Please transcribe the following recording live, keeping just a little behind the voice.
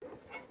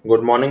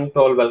Good morning to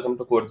all. Welcome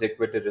to Coach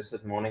Equity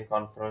Research Morning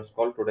Conference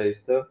Call. Today is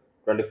the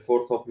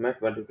 24th of May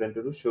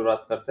 2022.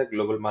 शुरुआत करते हैं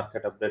global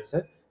market update से।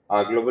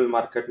 Global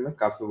market में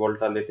काफी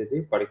volatility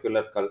थी,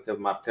 particular कल के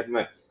मार्केट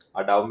में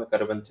डाउ में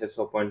करीबन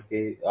 600 पॉइंट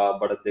की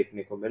बढ़त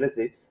देखने को मिली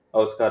थी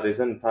और उसका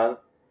रीजन था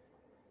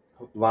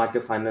वहाँ के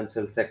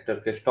फाइनेंशियल सेक्टर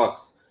के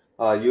स्टॉक्स।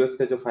 यूएस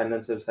के जो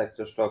फाइनेंशियल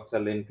सेक्टर स्टॉक्स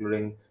है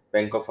including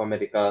Bank of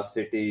America,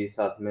 Citi,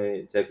 साथ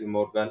में जेपी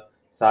मॉर्गन,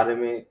 सारे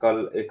में कल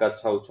एक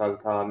अच्छा उछाल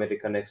था।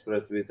 अमेरिकन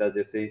एक्सप्रेस, वीजा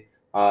जैसी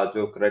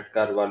जो क्रेडिट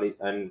कार्ड वाली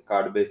एंड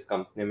कार्ड बेस्ड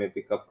कंपनी में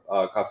भी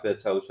काफी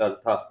अच्छा उछाल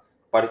था।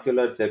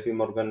 पर्टिकुलर जेपी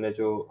मॉर्गन ने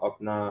जो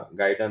अपना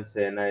गाइडेंस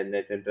है एनआई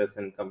नेट इंटरेस्ट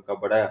इनकम का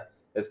बढ़ाया,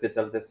 इसके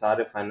चलते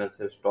सारे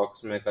फाइनेंशियल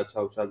स्टॉक्स में एक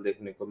अच्छा उछाल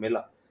देखने को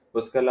मिला।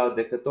 उसके अलावा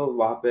देखें तो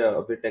वहाँ पे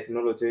अभी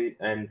टेक्नोलॉजी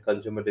एंड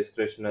कंज्यूमर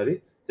डिस्क्रिशनरी,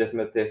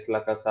 जिसमें टेस्ला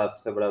का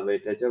सबसे बड़ा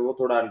वेटेज है, वो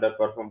थोड़ा अंडर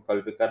परफॉर्म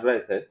कल भी कर रहे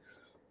थे।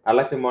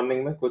 हालांकि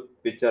मॉर्निंग में कुछ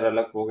पिक्चर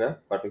अलग हो गया,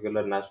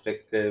 पर्टिकुलर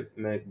नास्टेक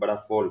के में एक बड़ा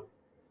फॉल,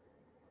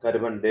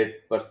 करीबन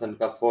 1.5%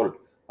 का फॉल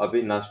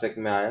अभी नास्टेक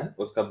में आया है।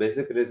 उसका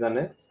बेसिक रीजन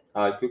है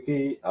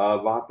क्योंकि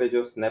वहाँ पे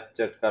जो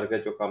स्नैपचैट करके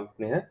जो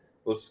कंपनी है,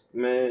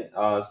 उसमें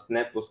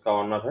स्नैप उसका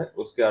ऑनर है।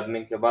 उसके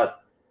अर्निंग के बाद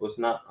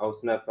उसने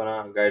उसने अपना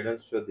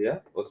गाइडेंस जो दिया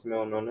उसमें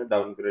उन्होंने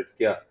डाउनग्रेड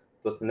किया,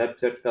 तो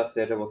स्नैपचैट का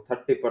शेयर है वो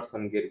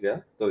 30% गिर गया।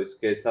 तो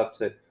इसके हिसाब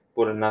से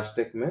पूरे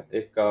नास्टेक में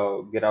एक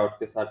गिरावट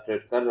के साथ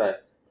ट्रेड कर रहा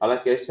है।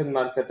 हालांकि एशियन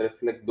मार्केट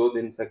रिफ्लेक्ट 2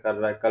 दिन से कर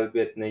रहा है, कल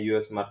भी इतने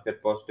यूएस मार्केट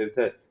पॉजिटिव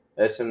थे,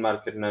 एशियन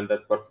मार्केट ने अंडर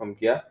परफॉर्म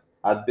किया।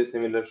 आज भी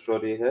सिमिलर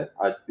स्टोरी है,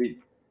 आज भी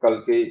कल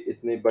की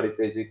इतनी बड़ी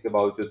तेजी के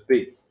बावजूद भी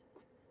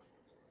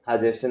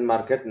आज एशियन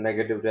मार्केट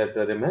नेगेटिव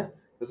टेरिटरी में।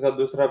 उसका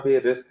दूसरा भी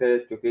रिस्क है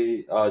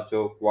क्योंकि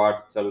जो क्वाड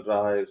चल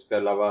रहा है, उसके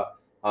अलावा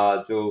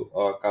जो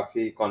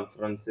काफी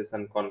कॉन्फ्रेंसेस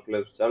एंड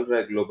कॉन्क्लेव चल रहा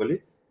है ग्लोबली,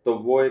 तो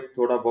वो एक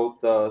थोड़ा बहुत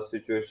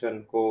सिचुएशन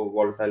को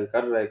वोलेटाइल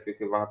कर रहा है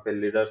क्योंकि वहाँ पे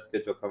लीडर्स के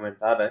जो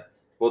कमेंट आ रहा है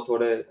वो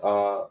थोड़े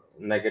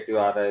नेगेटिव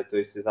आ रहा है। तो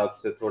इस हिसाब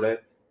से थोड़े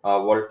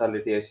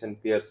वोलेटिलिटी एशियन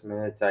पियर्स में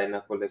है। चाइना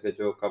को लेके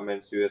जो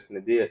कमेंट्स यूएस ने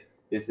दिए,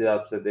 इस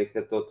हिसाब से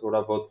देखें तो थोड़ा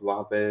बहुत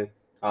वहाँ पे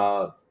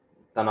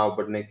तनाव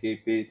बढ़ने की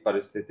भी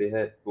परिस्थिति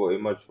है, वो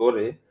इमर्ज हो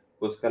रही है।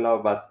 उसके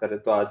अलावा बात करें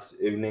तो आज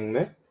इवनिंग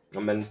में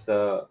मीन्स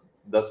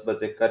 10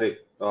 बजे करीब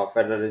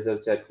फेडरल रिजर्व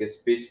चेयर की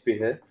स्पीच भी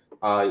है,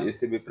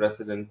 ईसीबी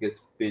प्रेसिडेंट की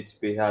स्पीच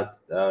भी है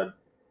आज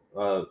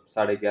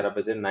 11:30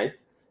 बजे नाइट।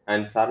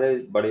 एंड सारे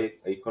बड़े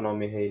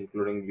इकोनॉमी है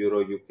including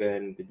euro, UK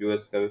and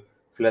US का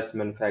फ्लैश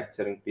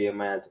मैन्युफैक्चरिंग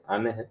पीएमआई आज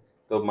आने हैं,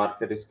 तो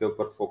मार्केट इसके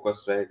ऊपर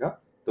फोकस रहेगा।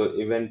 तो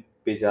इवेंट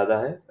भी ज्यादा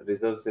है।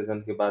 रिजल्ट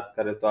सीजन की बात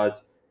करें तो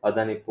आज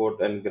अदानी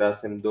पोर्ट एंड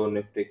ग्रासिम दो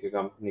निफ्टी की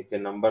कंपनी के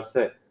नंबर्स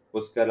है।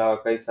 उसके अलावा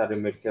कई सारे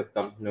मिड कैप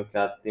कंपनियों के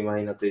आज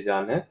तिमाही नतीजे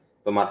आने हैं,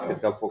 तो मार्केट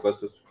का फोकस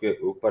उसके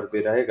ऊपर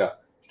भी रहेगा।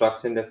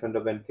 Stocks in F and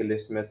bank की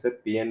लिस्ट में से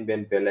पीएनबी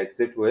एंड पहले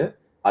एग्जिट हुए।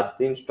 आज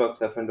 3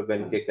 स्टॉक्स एफ एंड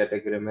बैंक की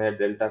कैटेगरी में है,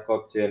 delta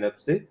Corp,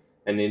 जेएनएफसी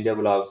and India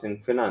bull housing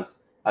finance.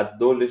 आज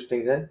दो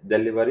लिस्टिंग है,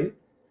 डिलीवरी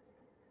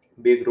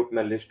बी ग्रुप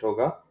में लिस्ट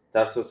होगा,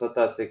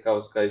 487 का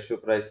उसका इश्यू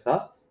प्राइस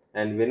था।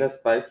 एंड विनस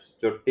पाइप्स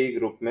जो टी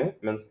ग्रुप में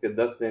मीन्स के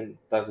 10 दिन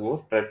तक वो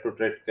ट्रेड टू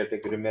ट्रेड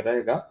कैटेगरी में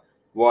रहेगा,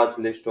 वो आज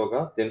लिस्ट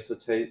होगा।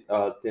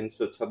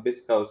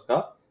 326 का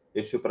उसका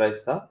इश्यू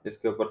प्राइस था,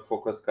 इसके ऊपर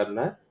फोकस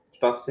करना है।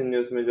 स्टॉक्स इन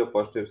न्यूज में जो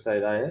पॉजिटिव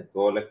साइड आए हैं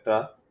तो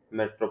Electra,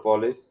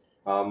 metropolis,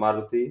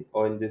 Maruti,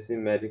 ONGC,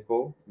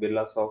 Marico,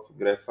 Birla soft,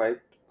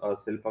 graphite,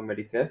 Shilpa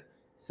Medicare,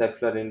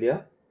 सेफ्लर India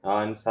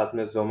and साथ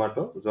में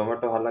जोमेटो।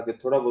 जोमेटो हालांकि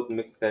थोड़ा बहुत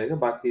मिक्स करेगा,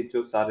 बाकी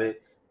जो सारे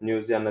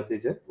न्यूज या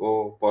नतीजे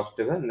वो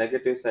पॉजिटिव है।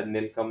 Negative side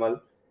Nilkamal,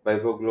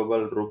 Vaibhav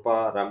global,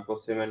 Rupa, Ramco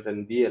cement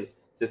and BL,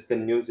 जिसके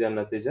न्यूज या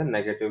नतीजे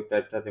नेगेटिव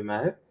टेरिटरी में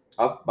है।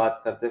 अब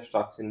बात करते हैं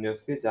स्टॉक्स इन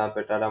न्यूज की, जहाँ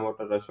पे Tata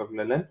motor, Ashok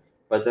Leyland,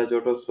 Bajaj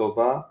auto,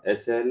 Shobha,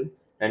 HL,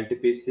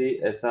 NTPC,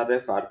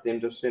 SRF, Aarti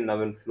industry,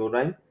 Naveen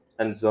fluorine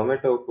and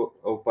Zomato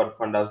ऊपर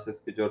फंड हाउसेस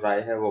की जो राय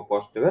है वो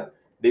पॉजिटिव है।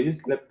 डीवी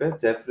स्लैब पे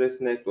जेफरीज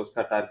ने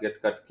उसका टारगेट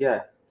कट किया है।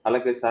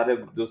 हालांकि सारे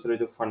दूसरे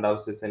जो fund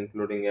houses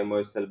including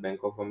एमओएसएल,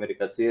 bank of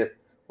America, GS,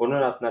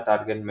 उन्होंने अपना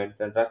टारगेट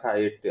मेंटेन रखा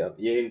है।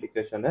 ये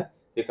इंडिकेशन है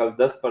कि कल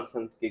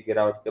 10% की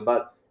गिरावट के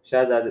बाद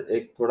शायद आज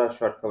एक थोड़ा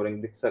शॉर्ट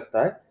कवरिंग दिख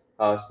सकता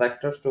है।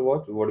 Sectors to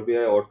watch would be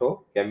auto,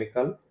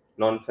 chemical,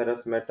 non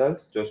ferrous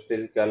metals जो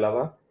स्टील के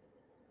अलावा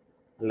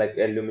लाइक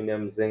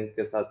एल्यूमिनियम, जिंक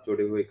के साथ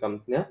जुड़ी हुई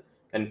कंपनियां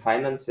एंड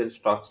फाइनेंशियल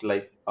स्टॉक्स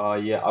लाइक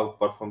ये आउट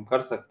परफॉर्म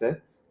कर सकते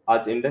हैं।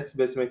 आज इंडेक्स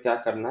बेस में क्या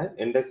करना है,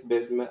 इंडेक्स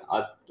बेस में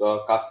आज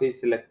काफी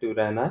सिलेक्टिव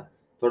रहना है।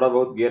 थोड़ा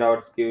बहुत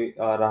गिरावट की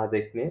राह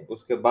देखनी है,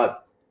 उसके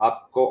बाद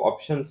आपको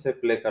ऑप्शन से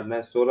प्ले करना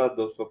है।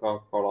 16,200 का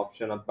कॉल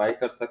ऑप्शन आप बाय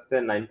कर सकते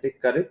हैं 90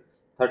 करीब।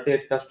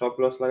 38 का स्टॉप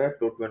लॉस लगा,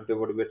 220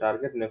 would be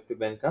target. Nifty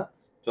bank का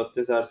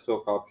 34,800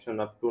 का ऑप्शन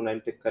आप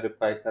 290 करीब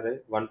बाय करें,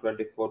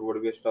 124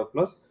 would be stop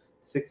loss,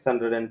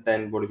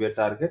 610 would be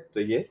target.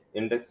 तो ये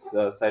इंडेक्स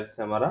साइड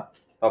से हमारा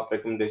टॉप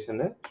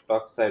रिकमेंडेशन है।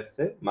 स्टॉक साइड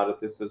से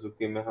मारुति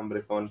सुजुकी में हम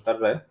रिकमेंड कर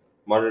रहे हैं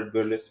मॉडरेट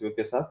बुलिश व्यू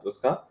के साथ,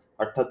 उसका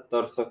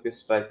 7800 की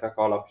स्ट्राइक का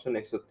कॉल ऑप्शन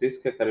 130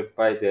 के करीब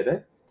बाय दे रहे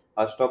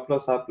हैं। स्टॉप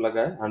लॉस आप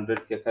लगाए 100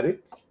 के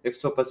करीब,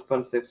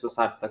 155 से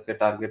 160 तक के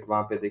टारगेट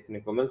वहां पे देखने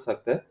को मिल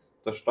सकते हैं।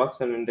 तो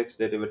स्टॉक्स एंड इंडेक्स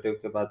डेरिवेटिव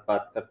के बाद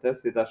बात करते हैं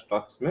सीधा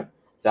स्टॉक्स में।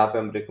 जहाँ पे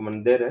हम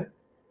रिकमेंड दे रहे हैं।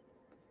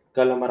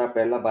 कल हमारा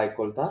पहला बाय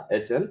कॉल था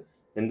एचएल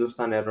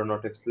हिंदुस्तान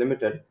एरोनॉटिक्स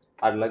लिमिटेड।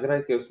 आज लग रहा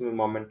है कि उसमें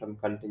मोमेंटम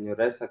कंटिन्यू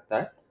रह सकता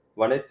है।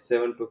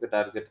 1872 के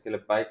टारगेट के लिए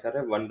बाय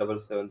करें,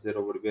 1770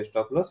 वुड बी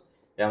स्टॉप लॉस।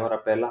 ये हमारा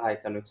पहला हाई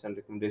कन्विक्शन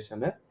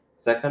रिकमेंडेशन है।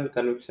 सेकंड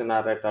कन्विक्शन आ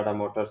रहा है टाटा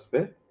मोटर्स पे,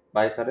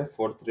 बाय करें,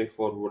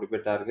 434 would be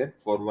target,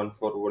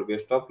 414 would be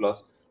stop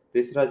loss.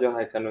 तीसरा जो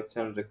हाई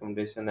कन्विक्शन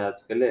रिकमेंडेशन है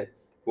आज के लिए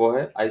वो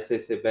है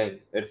ICICI bank,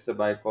 it's a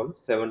bye call,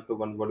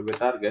 721 would be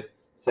target,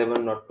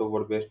 702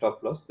 would be stop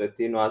loss. तो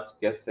तीनों आज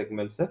गैस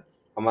सेगमेंट से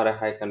हमारा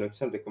हाई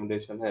कन्विक्शन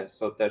रिकमेंडेशन है।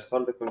 So that's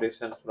all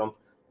recommendations from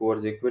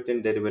Coors Equity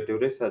and Derivative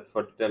Research.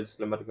 For detailed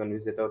disclaimer, you can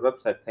visit our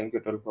website. Thank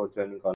you all for joining on.